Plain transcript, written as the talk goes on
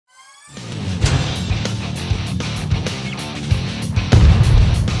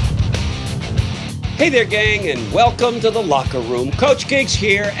Hey there, gang, and welcome to the Locker Room. Coach Gigs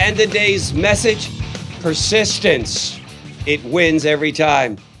here, and today's message, persistence. It wins every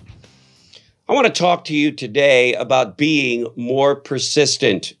time. I want to talk to you today about being more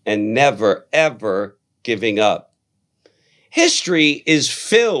persistent and never, ever giving up. History is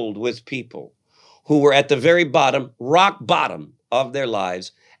filled with people who were at the very bottom, rock bottom of their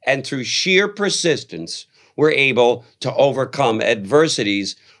lives, and through sheer persistence were able to overcome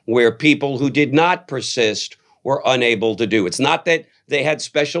adversities where people who did not persist were unable to do. It's not that they had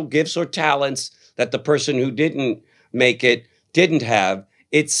special gifts or talents that the person who didn't make it didn't have.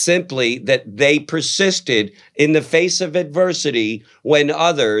 It's simply that they persisted in the face of adversity when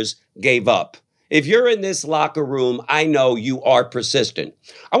others gave up. If you're in this locker room, I know you are persistent.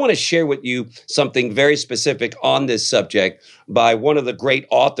 I want to share with you something very specific on this subject by one of the great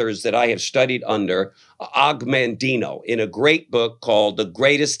authors that I have studied under, Og Mandino, in a great book called The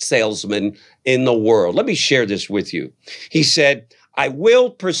Greatest Salesman in the World. Let me share this with you. He said, "I will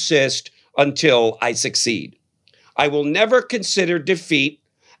persist until I succeed. I will never consider defeat,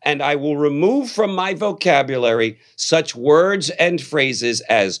 and I will remove from my vocabulary such words and phrases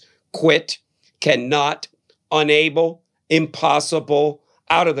as quit, cannot, unable, impossible,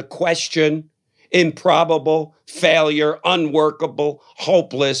 out of the question, improbable, failure, unworkable,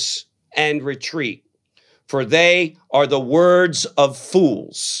 hopeless, and retreat. For they are the words of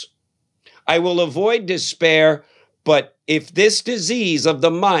fools. I will avoid despair, but if this disease of the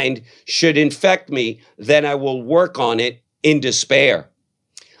mind should infect me, then I will work on it in despair.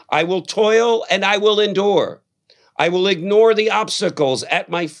 I will toil and I will endure. I will ignore the obstacles at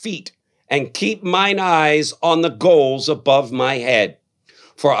my feet and keep mine eyes on the goals above my head.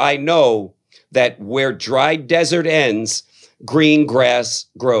 For I know that where dry desert ends, green grass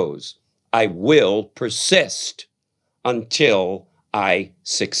grows. I will persist until I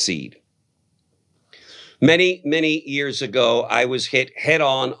succeed." Many, many years ago, I was hit head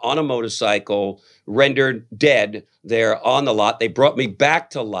on a motorcycle, rendered dead there on the lot. They brought me back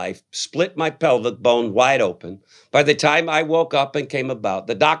to life, split my pelvic bone wide open. By the time I woke up and came about,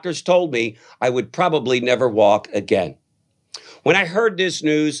 the doctors told me I would probably never walk again. When I heard this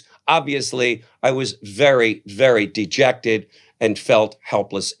news, obviously, I was very, very dejected and felt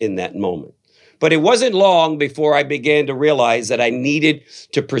helpless in that moment. But it wasn't long before I began to realize that I needed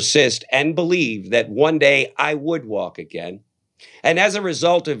to persist and believe that one day I would walk again. And as a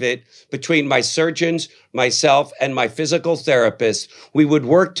result of it, between my surgeons, myself, and my physical therapist, we would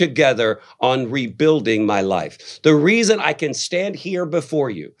work together on rebuilding my life. The reason I can stand here before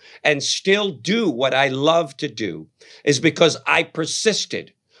you and still do what I love to do is because I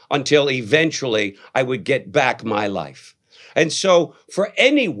persisted until eventually I would get back my life. And so for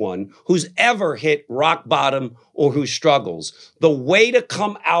anyone who's ever hit rock bottom or who struggles, the way to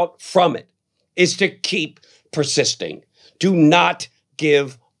come out from it is to keep persisting. Do not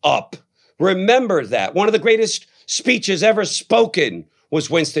give up. Remember that. One of the greatest speeches ever spoken was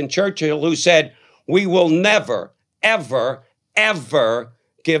Winston Churchill, who said, "We will never, ever, ever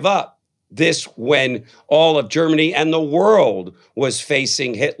give up." This when all of Germany and the world was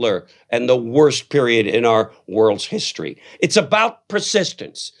facing Hitler and the worst period in our world's history. It's about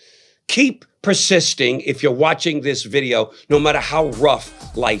persistence. Keep persisting if you're watching this video, no matter how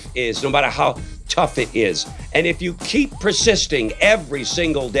rough life is, no matter how tough it is. And if you keep persisting every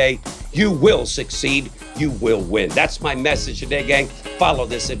single day, you will succeed, you will win. That's my message today, gang. Follow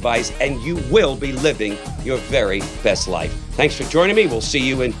this advice and you will be living your very best life. Thanks for joining me. We'll see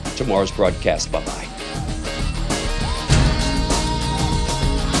you in tomorrow's broadcast. Bye-bye.